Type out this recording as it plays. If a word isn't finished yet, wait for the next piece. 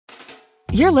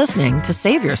You're listening to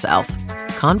Save Yourself.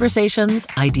 Conversations,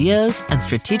 ideas, and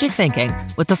strategic thinking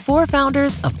with the four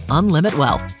founders of Unlimit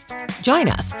Wealth. Join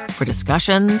us for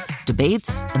discussions,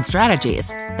 debates, and strategies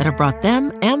that have brought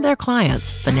them and their clients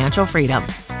financial freedom,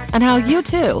 and how you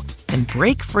too can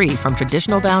break free from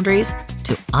traditional boundaries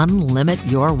to unlimit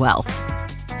your wealth.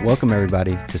 Welcome,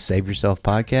 everybody, to Save Yourself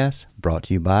podcast, brought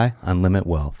to you by Unlimit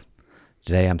Wealth.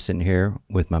 Today, I'm sitting here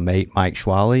with my mate, Mike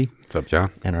Schwally. What's up,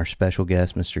 John? And our special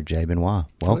guest, Mr. Jay Benoit.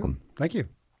 Welcome. Thank you.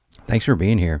 Thanks for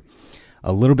being here.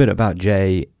 A little bit about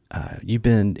Jay. You've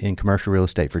been in commercial real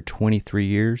estate for 23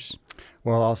 years.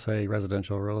 Well, I'll say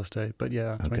residential real estate, but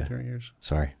yeah, 23 years.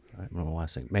 Sorry. I don't know why I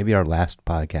said. Maybe our last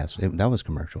podcast, that was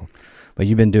commercial. But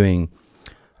you've been doing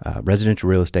residential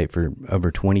real estate for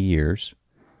over 20 years.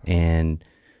 And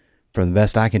from the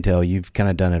best I can tell, you've kind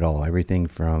of done it all. Everything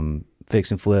from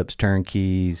fix and flips,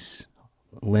 turnkeys,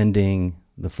 lending,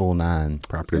 the full nine.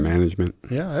 Property management.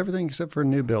 Yeah, everything except for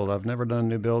new build. I've never done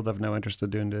new build. I've no interest in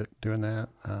doing that.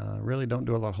 Really don't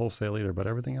do a lot of wholesale either, but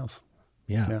everything else.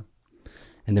 Yeah.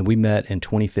 And then we met in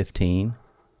 2015.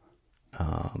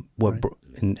 What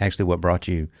brought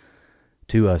you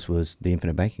to us was the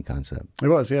infinite banking concept. It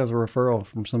was a referral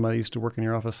from somebody who used to work in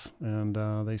your office, and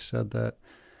they said that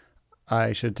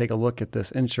I should take a look at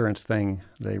this insurance thing.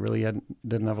 They really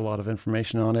didn't have a lot of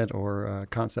information on it or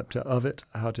concept of it,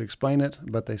 how to explain it,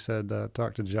 but they said,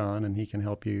 talk to John and he can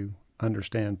help you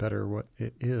understand better what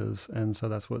it is. And so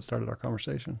that's what started our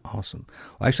conversation. Awesome.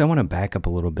 Well, actually, I want to back up a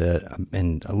little bit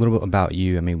and a little bit about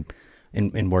you. I mean,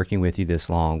 in working with you this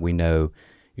long, we know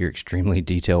you're extremely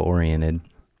detail-oriented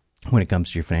when it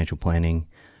comes to your financial planning,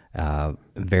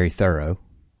 very thorough,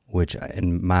 which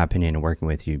in my opinion, in working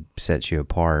with you sets you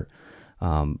apart.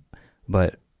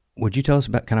 But would you tell us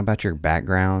about your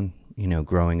background,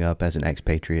 growing up as an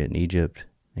expatriate in Egypt?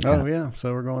 Yeah.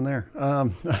 So we're going there.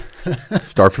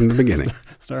 Start from the beginning.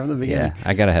 Start from the beginning. Yeah,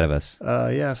 I got ahead of us.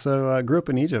 So I grew up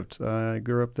in Egypt. I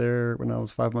grew up there when I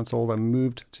was 5 months old. I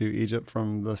moved to Egypt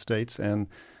from the States and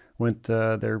went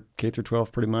there K through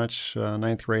 12 pretty much.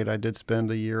 Ninth grade, I did spend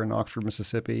a year in Oxford,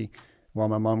 Mississippi, while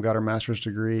my mom got her master's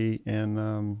degree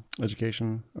in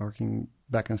education, working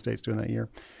back in the States doing that year.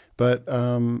 But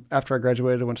after I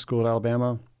graduated, I went to school at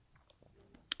Alabama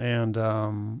and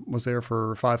was there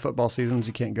for 5 football seasons.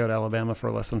 You can't go to Alabama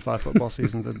for less than 5 football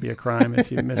seasons. It'd be a crime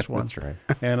if you missed one. That's right.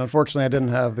 And unfortunately, I didn't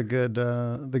have the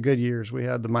good years. We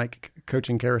had the Mike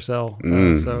coaching carousel,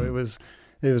 so it was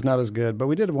not as good. But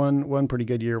we did one pretty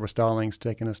good year with Stallings,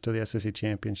 taking us to the SEC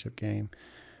championship game.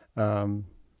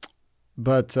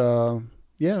 That's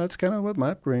kind of what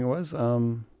my upbringing was.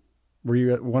 Were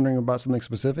you wondering about something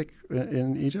specific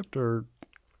in Egypt, or?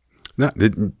 No,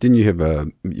 didn't you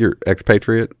have you're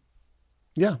expatriate?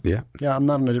 Yeah. Yeah. I'm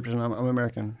not an Egyptian. I'm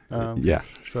American.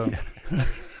 So.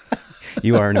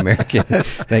 You are an American.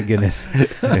 Thank goodness.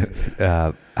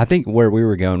 I think where we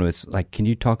were going was can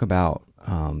you talk about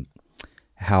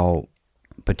how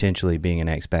potentially being an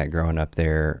expat growing up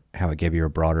there, how it gave you a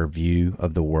broader view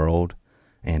of the world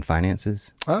and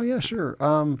finances? Oh yeah, sure.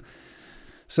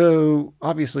 So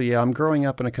obviously, I'm growing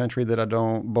up in a country that I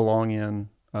don't belong in,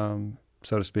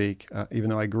 so to speak, even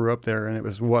though I grew up there and it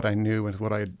was what I knew and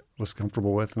what I was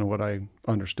comfortable with and what I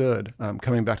understood.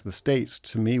 Coming back to the States,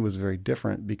 to me, was very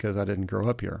different because I didn't grow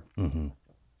up here. Mm-hmm.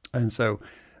 And so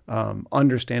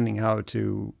understanding how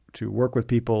to work with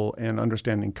people and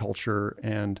understanding culture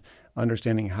and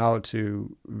understanding how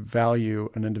to value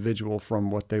an individual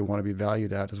from what they want to be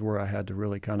valued at is where I had to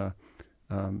really kind of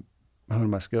hone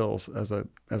my skills as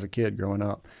a kid growing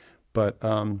up. But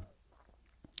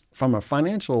from a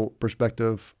financial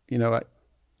perspective,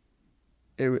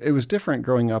 it was different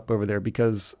growing up over there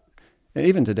because, and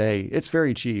even today, it's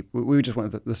very cheap. We just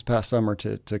went this past summer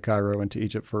to Cairo and to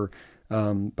Egypt for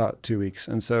about 2 weeks,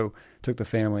 and so took the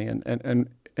family.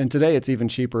 And today it's even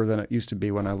cheaper than it used to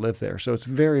be when I lived there. So it's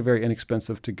very, very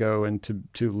inexpensive to go and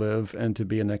to live and to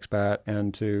be an expat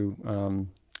and to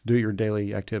do your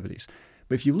daily activities.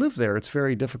 But if you live there, it's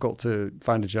very difficult to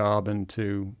find a job and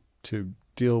to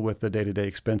deal with the day-to-day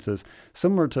expenses,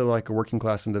 similar to like a working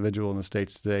class individual in the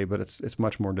States today, but it's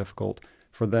much more difficult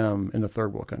for them in the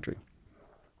third world country.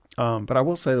 But I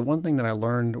will say the one thing that I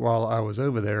learned while I was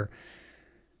over there,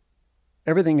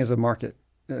 everything is a market.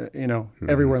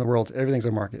 Everywhere in the world, everything's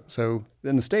a market. So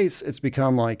in the States, it's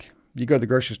become like you go to the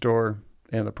grocery store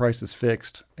and the price is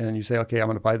fixed, and you say, okay, I'm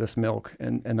going to buy this milk,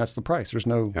 and that's the price. There's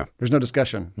no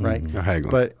discussion, right? No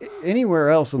haggling. But anywhere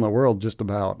else in the world, just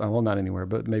about, well, not anywhere,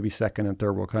 but maybe second and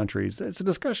third world countries, it's a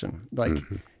discussion.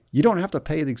 You don't have to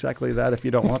pay exactly that if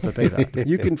you don't want to pay that.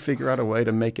 You can figure out a way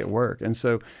to make it work. And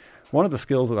so one of the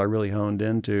skills that I really honed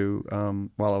into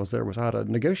while I was there was how to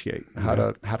negotiate, how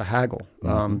to haggle,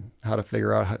 how to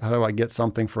figure out how do I get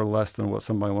something for less than what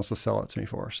somebody wants to sell it to me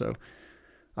for. So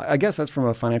I guess that's from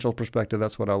a financial perspective.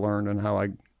 That's what I learned and how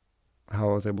I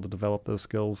was able to develop those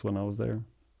skills when I was there.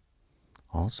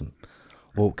 Awesome.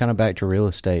 Well, kind of back to real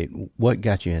estate. What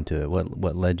got you into it?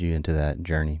 What led you into that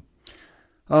journey?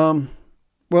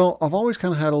 Well, I've always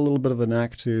kind of had a little bit of a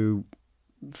knack to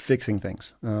fixing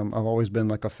things. I've always been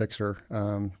like a fixer,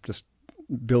 just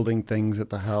building things at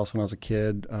the house when I was a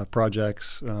kid,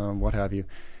 projects, what have you.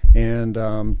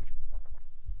 And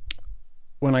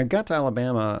when I got to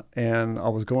Alabama and I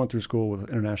was going through school with an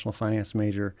international finance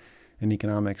major in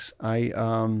economics, I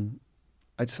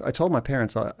told my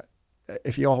parents,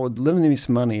 if you all would lend me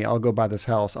some money, I'll go buy this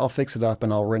house. I'll fix it up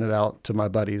and I'll rent it out to my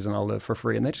buddies and I'll live for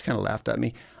free. And they just kind of laughed at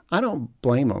me. I don't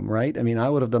blame them, right? I mean, I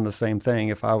would have done the same thing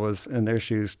if I was in their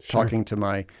shoes talking to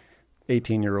my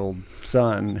 18-year-old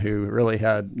son who really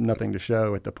had nothing to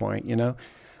show at the point, you know?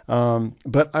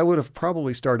 But I would have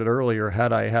probably started earlier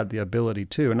had I had the ability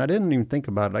to. And I didn't even think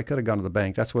about it. I could have gone to the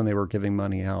bank. That's when they were giving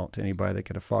money out to anybody that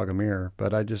could afford a mirror.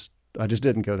 But I just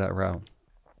didn't go that route.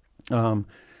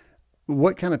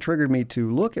 What kind of triggered me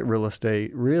to look at real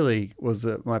estate really was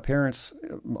that my parents,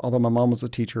 although my mom was a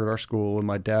teacher at our school and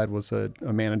my dad was a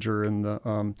manager in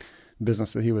the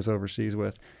business that he was overseas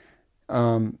with,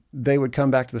 they would come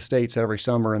back to the States every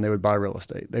summer and they would buy real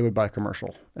estate. They would buy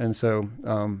commercial. And so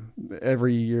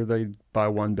every year they'd buy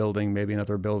one building, maybe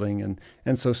another building.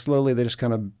 And so slowly they just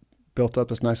kind of built up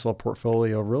this nice little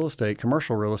portfolio of real estate,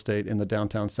 commercial real estate in the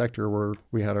downtown sector where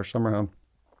we had our summer home.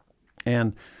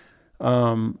 And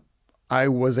I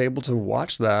was able to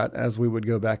watch that as we would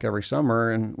go back every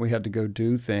summer and we had to go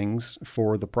do things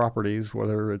for the properties,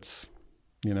 whether it's,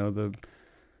 you know, the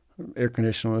air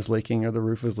conditioner was leaking or the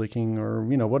roof was leaking or,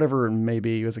 you know, whatever it may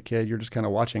be. As a kid, you're just kind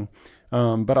of watching.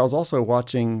 But I was also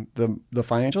watching the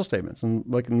financial statements and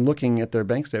looking at their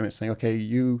bank statements saying, okay,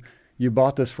 you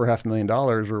bought this for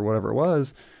 $500,000 or whatever it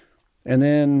was. And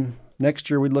then next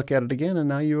year we'd look at it again and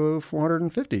now you owe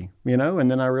 450, you know? And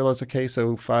then I realized, okay,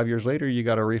 so 5 years later you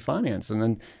got to refinance. And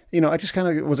then, you know, I just kind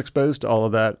of was exposed to all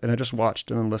of that and I just watched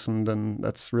and listened and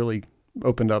that's really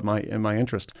opened up my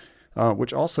interest,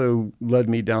 which also led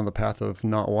me down the path of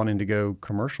not wanting to go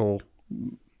commercial,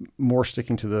 more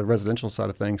sticking to the residential side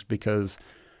of things because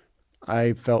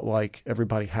I felt like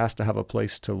everybody has to have a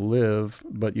place to live,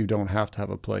 but you don't have to have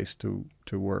a place to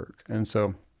work. And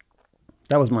so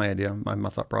that was my idea, my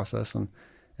thought process, and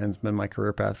it's been my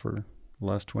career path for the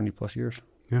last 20 plus years.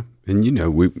 Yeah. And, you know,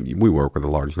 we work with a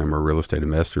large number of real estate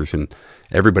investors and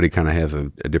everybody kind of has a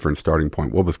different starting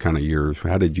point. What was kind of yours?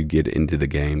 How did you get into the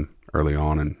game early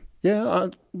on? And yeah, a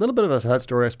little bit of a sad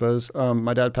story, I suppose.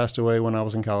 My dad passed away when I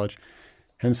was in college.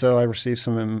 And so I received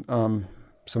some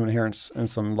inheritance and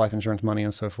some life insurance money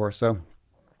and so forth. So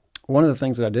one of the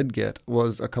things that I did get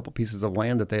was a couple pieces of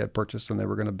land that they had purchased and they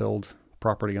were going to build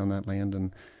property on that land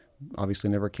and obviously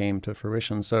never came to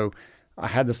fruition. So I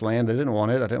had this land. I didn't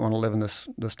want it. I didn't want to live in this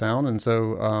town. And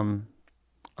so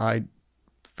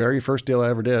very first deal I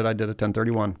ever did, I did a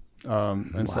 1031.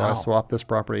 And so I swapped this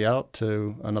property out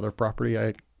to another property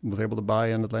I was able to buy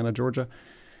in Atlanta, Georgia.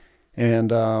 And,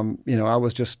 you know, I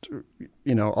was just,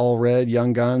 you know, all red,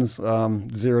 young guns,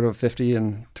 0 to 50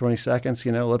 in 20 seconds,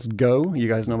 you know, let's go. You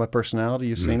guys know my personality.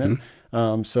 You've seen it.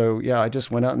 So yeah, I just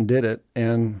went out and did it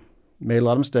and made a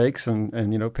lot of mistakes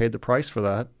and, you know, paid the price for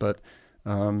that. But,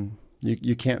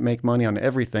 you can't make money on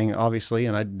everything, obviously.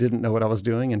 And I didn't know what I was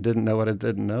doing and didn't know what I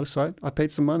didn't know. So I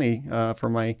paid some money, for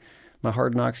my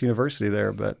Hard Knocks University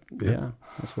there, but yeah,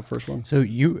 that's the first one. So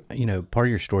you know, part of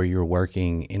your story, you were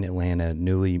working in Atlanta I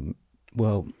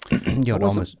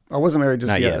wasn't married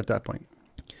just yet at that point.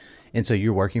 And so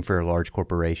you're working for a large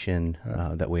corporation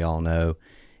that we all know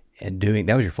and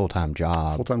that was your full-time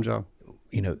job. Full-time job.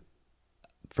 You know,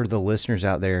 for the listeners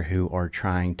out there who are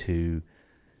trying to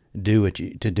do what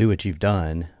you've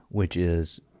done, which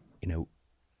is, you know,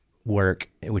 work,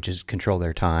 which is control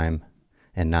their time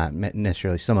and not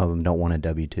necessarily, some of them don't want a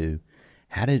W-2.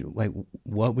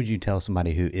 What would you tell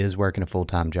somebody who is working a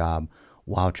full-time job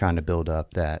while trying to build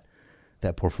up that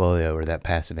portfolio or that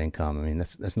passive income? I mean,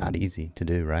 that's not easy to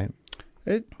do, right?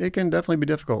 It can definitely be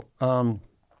difficult.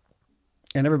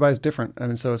 And everybody's different. I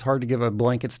mean, so it's hard to give a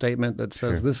blanket statement that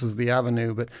says this is the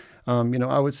avenue. But, you know,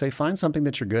 I would say find something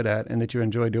that you're good at and that you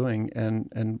enjoy doing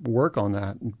and work on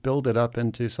that and build it up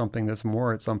into something that's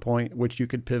more at some point, which you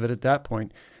could pivot at that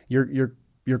point. Your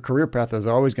career path is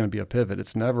always going to be a pivot.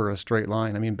 It's never a straight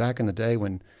line. I mean, back in the day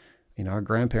when, you know, our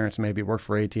grandparents maybe worked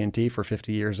for AT&T for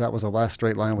 50 years, that was the last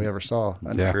straight line we ever saw.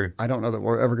 And I don't know that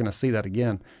we're ever going to see that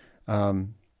again.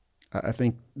 I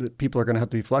think that people are going to have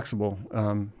to be flexible.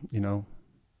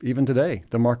 Even today,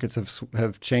 the markets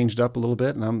have changed up a little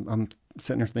bit, and I'm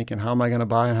sitting there thinking, how am I going to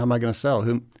buy and how am I going to sell?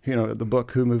 The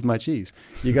book, Who Moved My Cheese?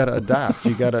 You got to adapt.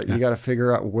 You got to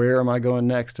figure out, where am I going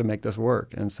next to make this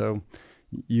work? And so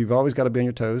you've always got to be on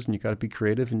your toes, and you got to be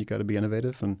creative, and you got to be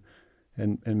innovative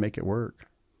and make it work.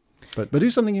 But do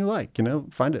something you like,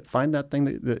 find that thing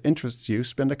that interests you,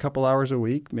 spend a couple hours a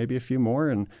week, maybe a few more,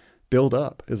 and build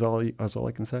up is all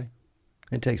I can say.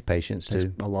 It takes patience too.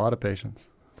 It's a lot of patience.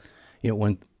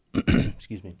 One,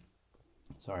 excuse me.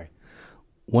 Sorry.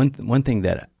 One thing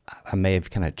that I may have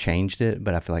kind of changed it,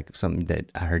 but I feel like something that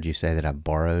I heard you say that I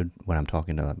borrowed when I'm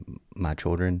talking to my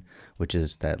children, which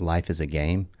is that life is a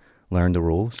game. Learn the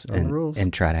rules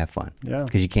and try to have fun. Yeah.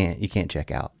 Because you can't check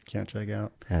out. Can't check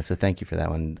out. So thank you for that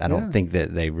one. I don't think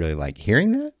that they really like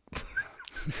hearing that.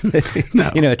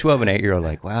 No. A 12 and 8-year-old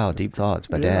like, wow, deep thoughts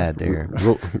by dad there.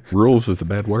 Rules is a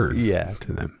bad word. Yeah.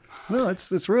 To them. No,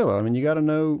 it's real. I mean, you got to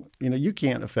know, you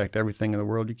can't affect everything in the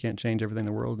world. You can't change everything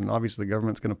in the world. And obviously the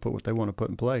government's going to put what they want to put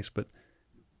in place. But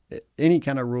any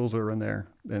kind of rules that are in there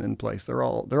and in place, they're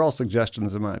all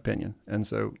suggestions in my opinion. And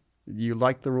so you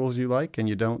like the rules you like, and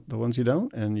you don't the ones you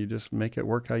don't, and you just make it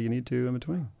work how you need to in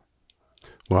between.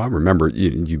 Well, I remember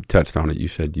you touched on it. You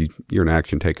said you're an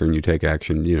action taker and you take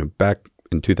action. Back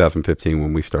in 2015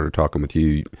 when we started talking with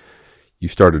you,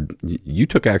 you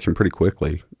took action pretty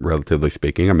quickly, relatively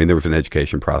speaking. I mean, there was an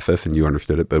education process and you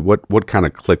understood it, but what kind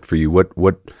of clicked for you? What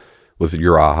was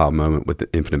your aha moment with the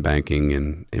infinite banking,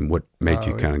 and what made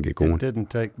you kind of get going? It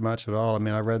didn't take much at all. I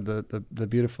mean, I read the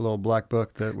beautiful little black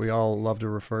book that we all love to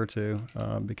refer to,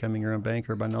 Becoming Your Own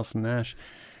Banker by Nelson Nash.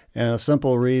 And a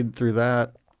simple read through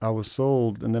that, I was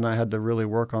sold, and then I had to really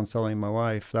work on selling my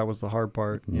wife. That was the hard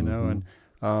part, And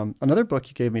another book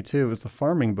you gave me too was the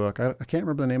farming book. I can't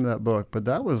remember the name of that book, but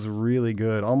that was really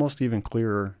good, almost even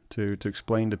clearer to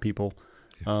explain to people.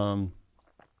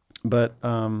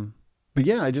 But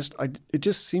yeah, it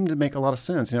just seemed to make a lot of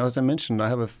sense. As I mentioned, I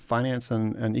have a finance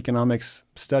and economics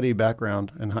study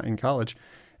background in college,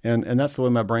 and that's the way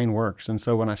my brain works. And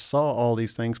so when I saw all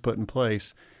these things put in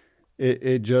place,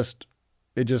 it just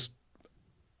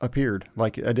appeared.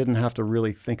 Like I didn't have to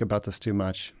really think about this too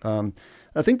much.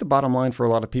 I think the bottom line for a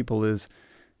lot of people is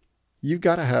you've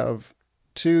got to have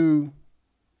two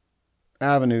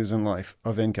avenues in life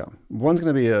of income. One's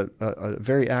going to be a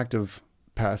very active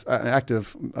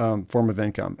form of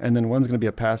income, and then one's going to be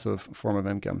a passive form of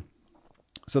income.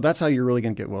 So that's how you're really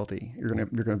going to get wealthy. You're going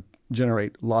to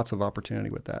generate lots of opportunity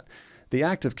with that. The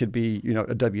active could be,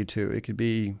 a W-2. It could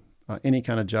be any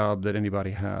kind of job that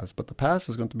anybody has. But the passive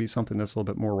is going to be something that's a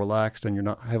little bit more relaxed, and you're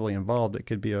not heavily involved. It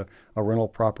could be a rental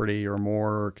property or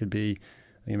more, or it could be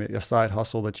a side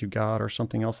hustle that you got or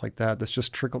something else like that. That's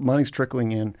just money's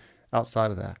trickling in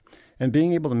outside of that. And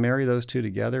being able to marry those two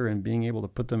together and being able to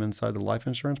put them inside the life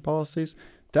insurance policies,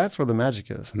 that's where the magic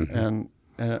is. Mm-hmm.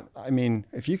 And I mean,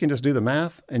 if you can just do the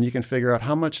math and you can figure out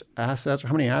how many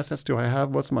assets do I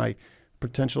have? What's my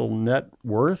potential net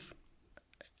worth?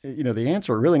 The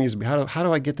answer really needs to be, how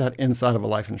do I get that inside of a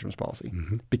life insurance policy?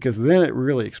 Mm-hmm. Because then it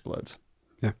really explodes.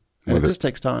 Yeah. And it just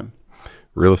takes time.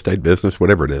 Real estate, business,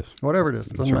 whatever it is. Whatever it is.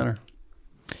 It doesn't matter.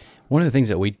 One of the things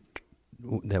that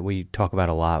we talk about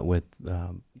a lot with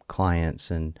clients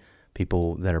and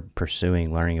people that are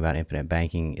pursuing learning about infinite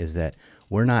banking is that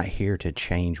we're not here to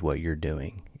change what you're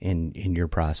doing in your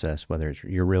process, whether it's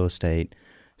your real estate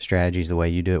strategies, the way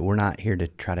you do it. We're not here to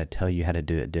try to tell you how to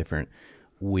do it different.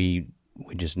 We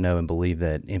just know and believe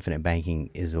that infinite banking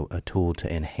is a tool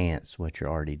to enhance what you're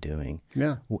already doing.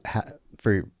 Yeah.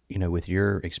 With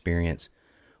your experience,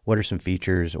 what are some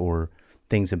features or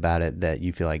things about it that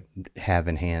you feel like have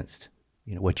enhanced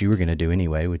what you were going to do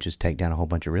anyway, which is take down a whole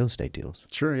bunch of real estate deals?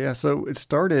 Sure. Yeah. So it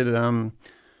started,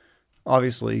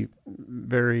 obviously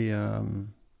very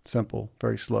simple,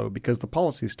 very slow, because the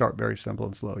policies start very simple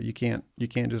and slow. You can't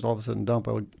just all of a sudden dump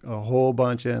a whole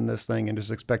bunch in this thing and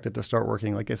just expect it to start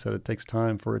working. Like I said, it takes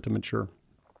time for it to mature.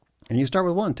 And you start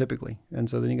with one typically. And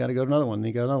so then you got to go to another one, and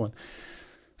you got another one.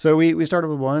 So we started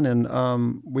with one,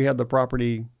 and we had the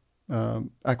property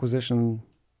acquisition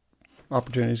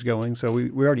opportunities going. So we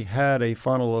already had a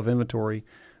funnel of inventory.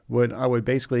 I would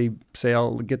basically say,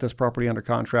 I'll get this property under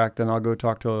contract, then I'll go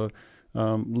talk to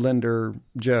lender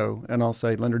Joe, and I'll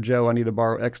say, Lender Joe, I need to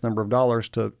borrow X number of dollars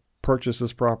to purchase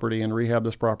this property and rehab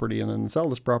this property and then sell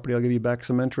this property. I'll give you back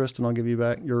some interest and I'll give you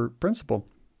back your principal.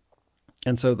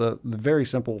 And so the very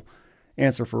simple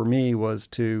answer for me was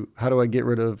how do I get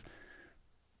rid of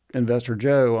Investor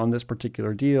Joe on this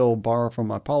particular deal, borrow from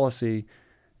my policy,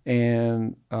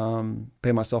 and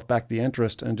pay myself back the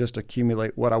interest and just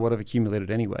accumulate what I would have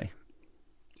accumulated anyway.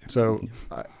 So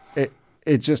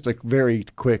it's just a very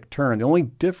quick turn. The only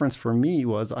difference for me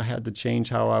was I had to change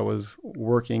how I was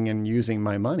working and using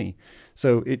my money.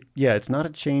 So it's not a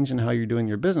change in how you're doing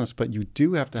your business, but you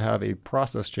do have to have a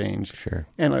process change. Sure.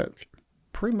 And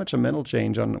pretty much a mental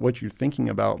change on what you're thinking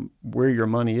about, where your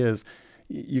money is.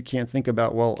 You can't think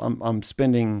about, well, I'm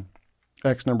spending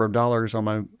X number of dollars on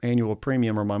my annual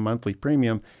premium or my monthly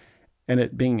premium and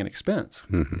it being an expense.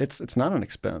 Mm-hmm. It's not an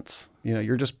expense.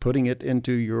 You're just putting it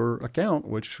into your account,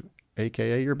 which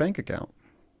AKA your bank account.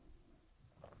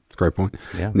 That's a great point.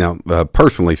 Yeah. Now,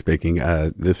 personally speaking,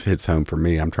 this hits home for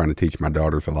me. I'm trying to teach my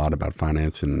daughters a lot about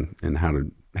finance and how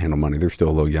to handle money. They're still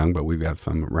a little young, but we've got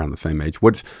some around the same age.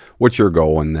 What's your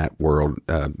goal in that world,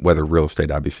 whether real estate,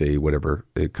 IBC, whatever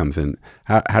it comes in?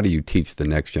 How do you teach the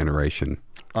next generation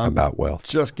about wealth?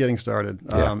 Just getting started.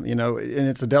 Yeah. And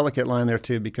it's a delicate line there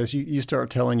too, because you start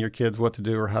telling your kids what to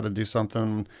do or how to do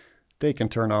something, they can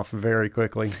turn off very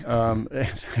quickly.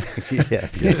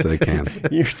 Yes, they can.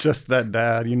 You're just that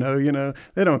dad,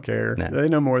 they don't care. No. They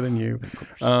know more than you.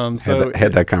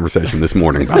 Had that conversation this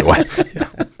morning, by the way.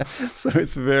 So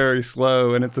it's very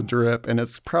slow and it's a drip and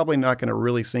it's probably not going to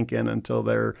really sink in until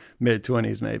their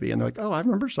mid-20s maybe. And they're like, oh, I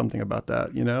remember something about that,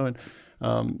 and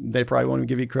they probably won't even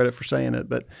give you credit for saying it.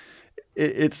 But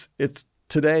it's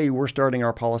today we're starting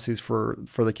our policies for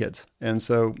the kids. And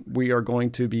so we are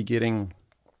going to be getting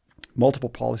multiple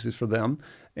policies for them.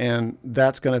 And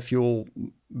that's going to fuel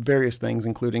various things,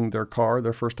 including their car,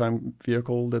 their first-time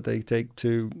vehicle that they take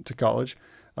to college,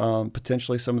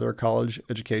 potentially some of their college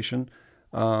education.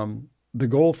 The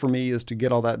goal for me is to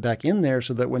get all that back in there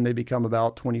so that when they become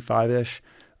about 25-ish,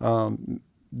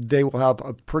 they will have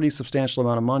a pretty substantial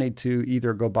amount of money to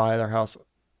either go buy their house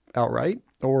outright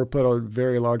or put a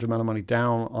very large amount of money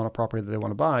down on a property that they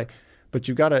want to buy. But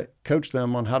you've got to coach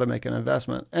them on how to make an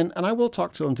investment. And I will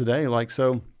talk to them today.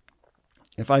 So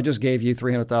if I just gave you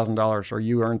 $300,000 or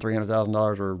you earned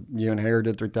 $300,000 or you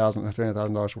inherited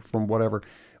 $300,000 from whatever,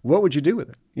 what would you do with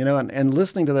it? And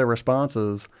listening to their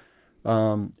responses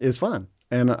is fun.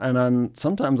 And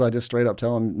sometimes I just straight up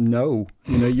tell them, no,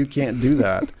 you can't do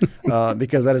that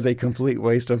because that is a complete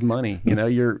waste of money.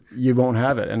 You won't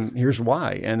have it. And here's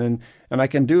why. And I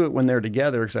can do it when they're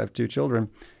together because I have two children.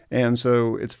 And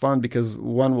so it's fun because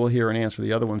one will hear an answer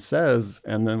the other one says,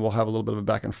 and then we'll have a little bit of a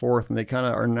back and forth. And they kind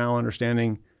of are now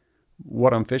understanding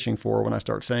what I'm fishing for when I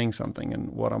start saying something and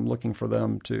what I'm looking for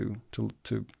them to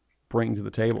bring to the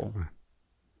table.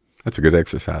 That's a good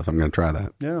exercise. I'm going to try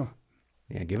that. Yeah.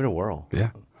 Yeah, give it a whirl. Yeah.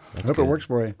 I hope it works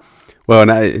for you. Well,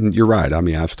 and you're right. I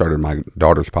mean, I started my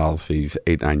daughter's policies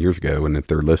 8-9 years ago, and if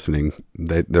they're listening,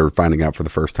 they're finding out for the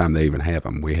first time they even have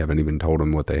them. We haven't even told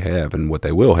them what they have and what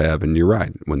they will have. And you're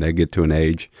right. When they get to an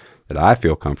age that I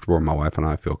feel comfortable, or my wife and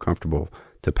I feel comfortable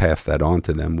to pass that on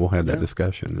to them, we'll have that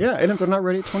discussion. Yeah, and if they're not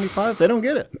ready at 25, they don't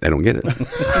get it. They don't get it.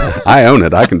 I own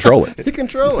it. I control it. You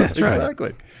control it. That's exactly.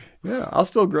 Right. Yeah, I'll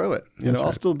still grow it. I'll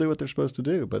right. still do what they're supposed to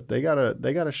do, but they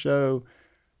gotta show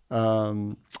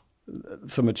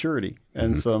some maturity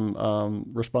and some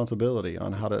responsibility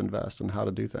on how to invest and how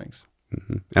to do things.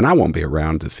 Mm-hmm. And I won't be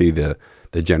around to see the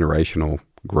generational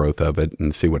growth of it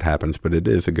and see what happens, but it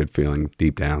is a good feeling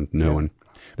deep down knowing.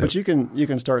 Yeah. But you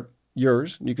can start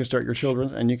yours, you can start your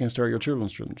children's, and you can start your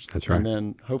children's children's. That's right. And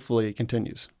then hopefully it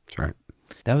continues. That's right.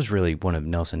 That was really one of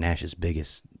Nelson Nash's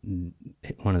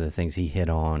one of the things he hit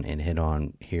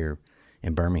on here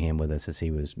in Birmingham with us as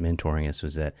he was mentoring us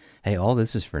was that, hey, all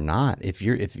this is for naught. If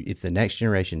the next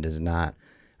generation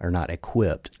are not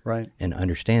equipped right. and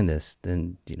understand this,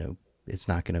 then it's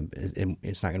not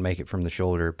gonna make it from the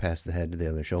shoulder past the head to the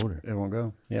other shoulder. It won't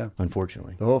go. Yeah.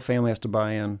 Unfortunately. The whole family has to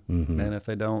buy in, and if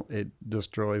they don't, it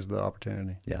destroys the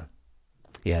opportunity. Yeah.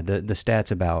 Yeah, the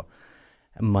stats about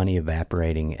money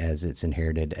evaporating as it's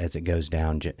inherited, as it goes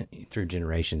down through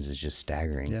generations is just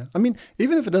staggering. Yeah. I mean,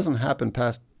 even if it doesn't happen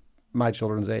past my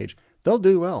children's age, they'll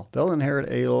do well. They'll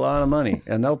inherit a lot of money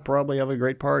and they'll probably have a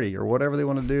great party or whatever they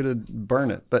want to do to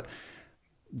burn it. But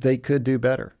they could do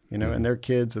better, and their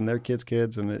kids and their kids'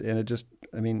 kids. And it just,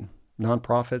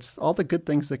 nonprofits, all the good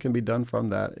things that can be done from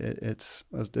that.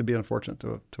 It'd be unfortunate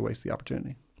to waste the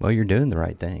opportunity. Well, you're doing the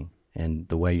right thing. And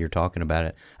the way you're talking about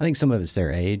it, I think some of it's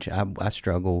their age. I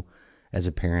struggle as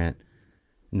a parent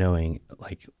knowing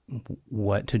like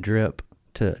what to drip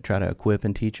to try to equip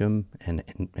and teach them and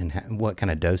what kind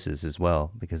of doses as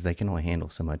well, because they can only handle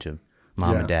so much of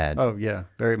mom and dad. Oh, yeah.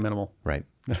 Very minimal. Right.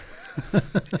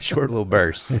 Short little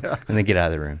bursts and then get out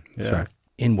of the room. Yeah. That's right.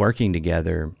 In working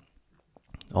together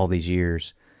all these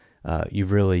years,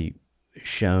 you've really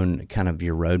shown kind of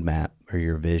your roadmap or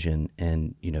your vision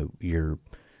and,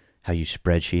 how you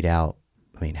spreadsheet out.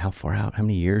 I mean, how far out? How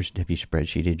many years have you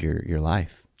spreadsheeted your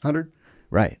life? 100.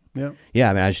 Right. Yeah. Yeah.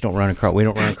 I mean, I just don't run across. We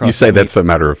don't run across. You say that's a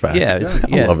matter of fact. Yeah.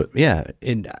 I love it. Yeah.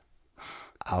 And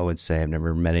I would say I've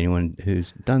never met anyone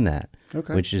who's done that.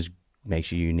 Okay. Which is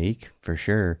makes you unique for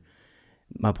sure.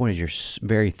 My point is you're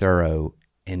very thorough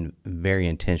and very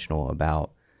intentional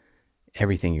about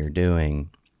everything you're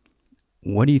doing.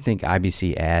 What do you think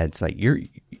IBC adds? Like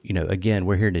again,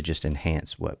 we're here to just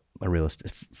enhance what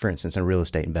for instance, a real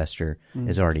estate investor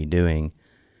is already doing.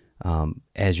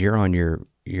 As you're on your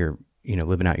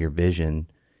living out your vision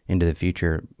into the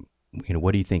future,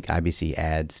 what do you think IBC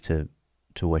adds to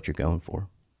what you're going for?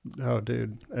 Oh,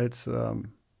 dude, it's a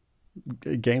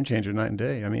game changer night and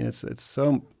day. I mean, it's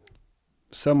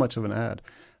so much of an ad.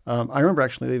 I remember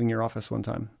actually leaving your office one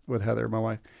time with Heather, my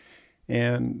wife,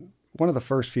 and one of the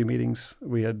first few meetings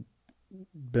we had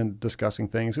been discussing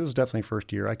things. It was definitely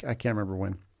first year. I can't remember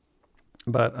when,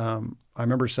 but I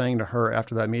remember saying to her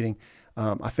after that meeting,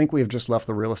 I think we have just left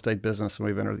the real estate business and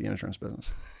we've entered the insurance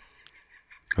business.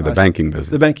 Or the banking business.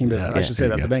 The banking business. Yeah, I should say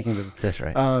that, the banking business. That's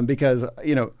right. Because,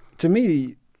 to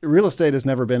me, real estate has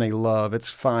never been a love. It's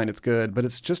fine. It's good, but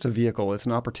it's just a vehicle. It's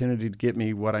an opportunity to get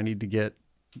me what I need to get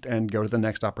and go to the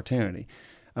next opportunity.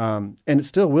 And it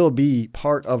still will be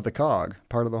part of the cog,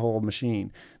 part of the whole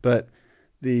machine. But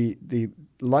the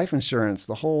life insurance,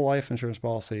 the whole life insurance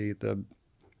policy, the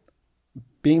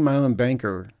being my own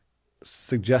banker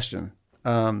suggestion,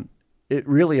 it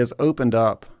really has opened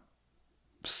up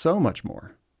so much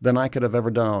more than I could have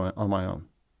ever done on my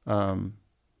own.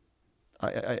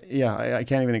 I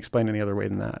can't even explain any other way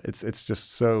than that. It's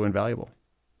just so invaluable.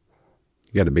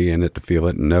 You got to be in it to feel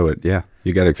it and know it. Yeah,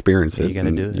 you got to experience it. You got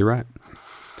to do it. You're right.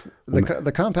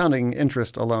 The compounding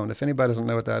interest alone, if anybody doesn't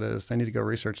know what that is, they need to go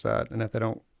research that. And if they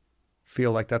don't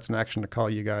feel like that's an action to call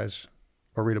you guys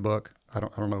or read a book, I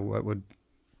don't know what would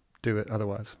do it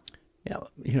otherwise. Yeah,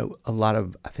 a lot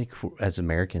of, I think as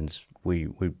Americans, we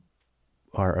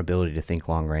our ability to think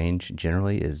long range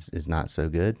generally is not so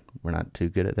good. We're not too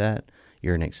good at that.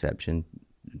 You're an exception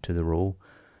to the rule.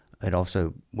 It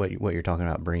also, what you're talking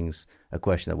about brings a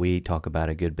question that we talk about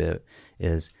a good bit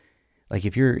is, like,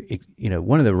 if you're,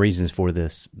 one of the reasons for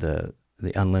this, the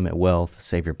Unlimit Wealth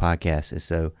Savior podcast is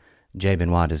so Jay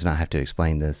Benoit does not have to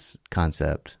explain this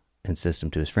concept and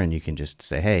system to his friend. You can just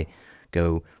say, hey,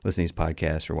 go listen to these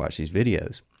podcasts or watch these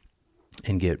videos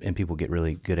and people get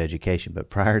really good education. But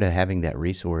prior to having that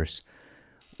resource,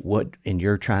 and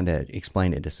you're trying to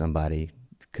explain it to somebody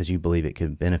because you believe it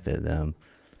could benefit them,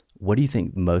 what do you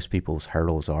think most people's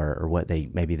hurdles are, or what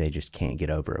maybe they just can't get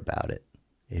over about it?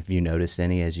 If you noticed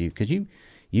any, because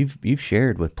you've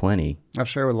shared with plenty. I've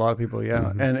shared with a lot of people, yeah.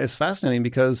 Mm-hmm. And it's fascinating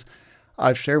because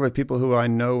I've shared with people who I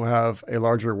know have a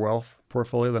larger wealth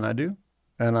portfolio than I do.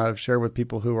 And I've shared with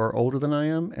people who are older than I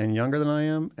am and younger than I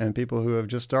am, and people who have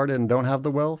just started and don't have the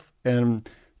wealth. And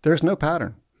there's no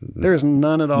pattern. There's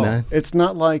none at all. None. It's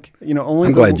not like, only.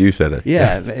 I'm glad you said it.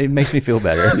 Yeah, it makes me feel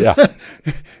better. Yeah.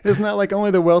 It's not like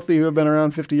only the wealthy who have been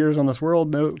around 50 years on this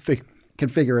world can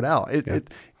figure it out.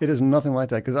 It is nothing like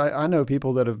that. Because I know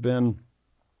people that have been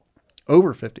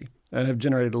over 50 and have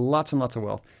generated lots and lots of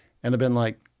wealth and have been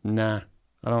like, nah,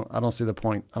 I don't see the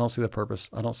point. I don't see the purpose.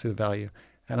 I don't see the value.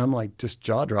 And I'm like just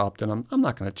jaw dropped, and I'm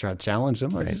not going to try to challenge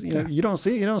them. I just, you don't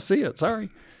see it, you don't see it. Sorry,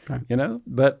 right.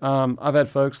 But I've had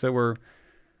folks that were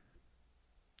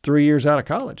 3 years out of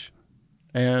college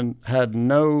and had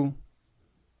no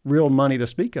real money to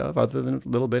speak of, other than a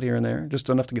little bit here and there, just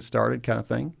enough to get started, kind of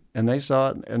thing. And they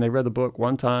saw it, and they read the book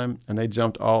one time, and they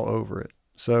jumped all over it.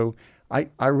 So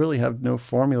I really have no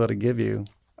formula to give you.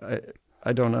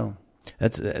 I don't know.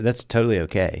 That's totally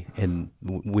okay, and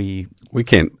we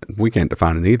can't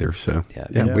define it either. So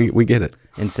yeah. We get it.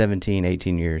 In 17,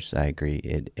 18 years, I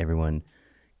agree. Everyone,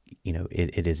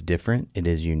 it is different. It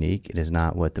is unique. It is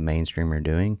not what the mainstream are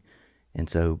doing, and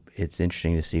so it's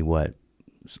interesting to see what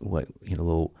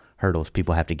little hurdles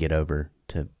people have to get over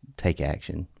to take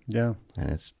action. Yeah, and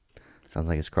it sounds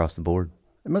like it's across the board.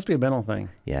 It must be a mental thing.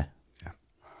 Yeah.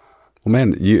 Well,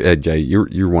 man, Jay,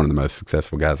 you're one of the most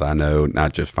successful guys I know,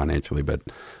 not just financially, but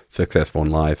successful in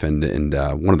life. And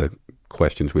one of the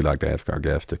questions we like to ask our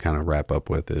guests to kind of wrap up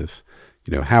with is,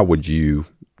 how would you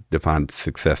define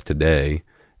success today?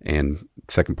 And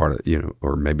second part of,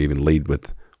 or maybe even lead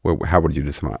with, how would you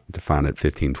define it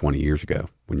 15, 20 years ago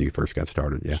when you first got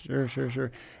started? Yeah.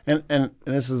 Sure. And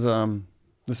this is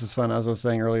fun. As I was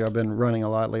saying earlier, I've been running a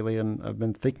lot lately, and I've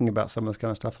been thinking about some of this kind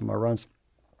of stuff in my runs.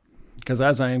 Because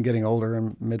as I am getting older,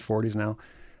 I'm mid-40s now,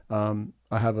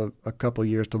 I have a couple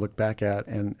years to look back at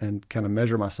and kind of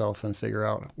measure myself and figure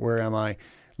out where am I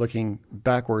looking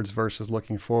backwards versus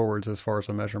looking forwards as far as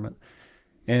a measurement.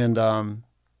 And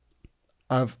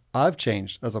I've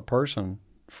changed as a person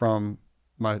from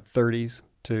my 30s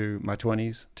to my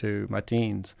 20s to my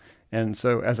teens. And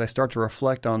so as I start to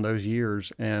reflect on those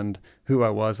years and who I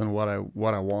was and what I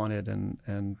wanted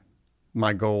and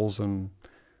my goals and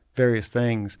various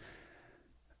things,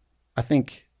 I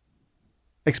think,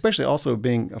 especially also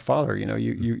being a father,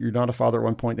 you're not a father at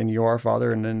one point, then you are a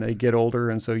father, and then they get older.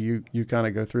 And so you kind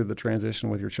of go through the transition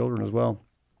with your children as well.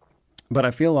 But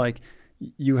I feel like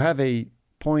you have a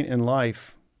point in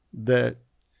life that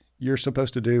you're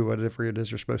supposed to do whatever it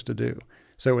is you're supposed to do.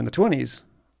 So in the 20s,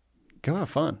 go have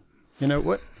fun.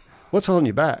 What's holding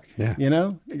you back? Yeah.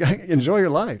 Enjoy your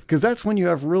life, because that's when you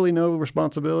have really no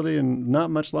responsibility and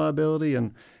not much liability,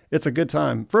 and it's a good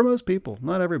time for most people,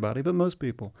 not everybody, but most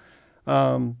people.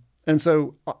 And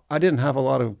so I didn't have a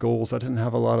lot of goals. I didn't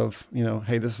have a lot of,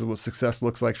 hey, this is what success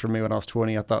looks like for me when I was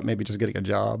 20. I thought maybe just getting a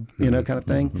job, kind of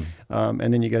thing.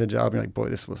 And then you get a job and you're like, boy,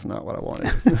 this was not what I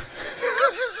wanted.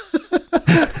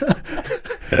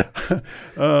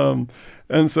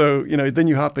 And so, then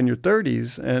you hop in your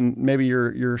 30s and maybe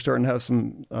you're starting to have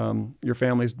some, your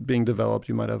family's being developed.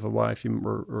 You might have a wife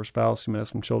or a spouse, you might have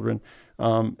some children.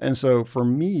 And so for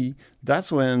me,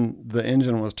 that's when the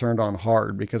engine was turned on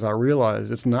hard, because I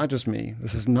realized it's not just me.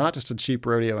 This is not just a cheap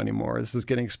rodeo anymore. This is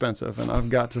getting expensive, and I've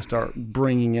got to start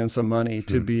bringing in some money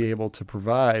to be able to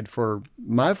provide for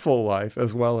my full life,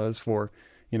 as well as for,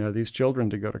 these children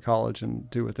to go to college and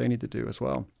do what they need to do as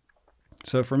well.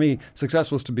 So for me,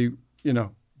 success was to be,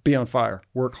 be on fire,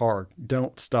 work hard,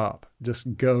 don't stop,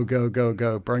 just go, go, go,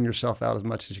 go, burn yourself out as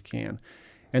much as you can.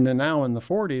 And then now in the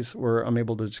 40s, where I'm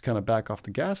able to just kind of back off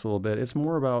the gas a little bit, it's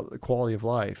more about the quality of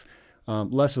life.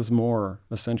 Less is more,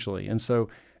 essentially. And so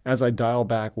as I dial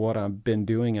back what I've been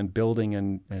doing and building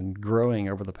and growing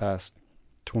over the past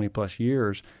 20 plus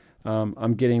years,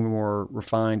 I'm getting more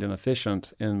refined and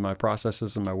efficient in my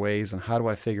processes and my ways. And how do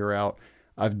I figure out,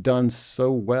 I've done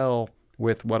so well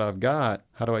with what I've got,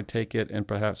 how do I take it and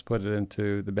perhaps put it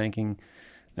into the banking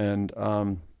and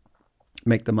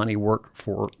make the money work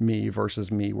for me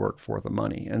versus me work for the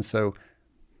money. And so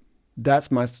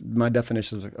that's my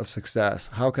definition of success.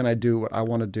 How can I do what I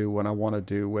want to do when I want to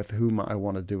do with whom I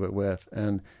want to do it with?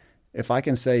 And if I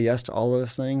can say yes to all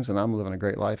those things, and I'm living a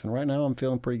great life. And right now I'm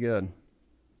feeling pretty good.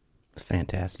 It's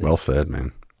fantastic. Well said,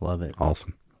 man. Love it.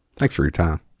 Awesome. Thanks for your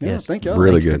time. Yeah, Yes. thank you.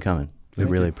 Really Thank you good. for coming. We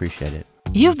really appreciate it.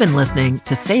 You've been listening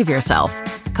to Save Yourself,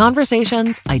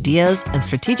 conversations, ideas, and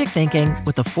strategic thinking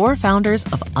with the 4 founders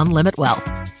of Unlimit Wealth.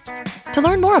 To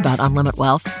learn more about Unlimit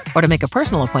Wealth or to make a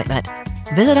personal appointment,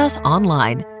 visit us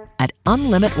online at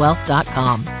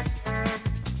unlimitwealth.com.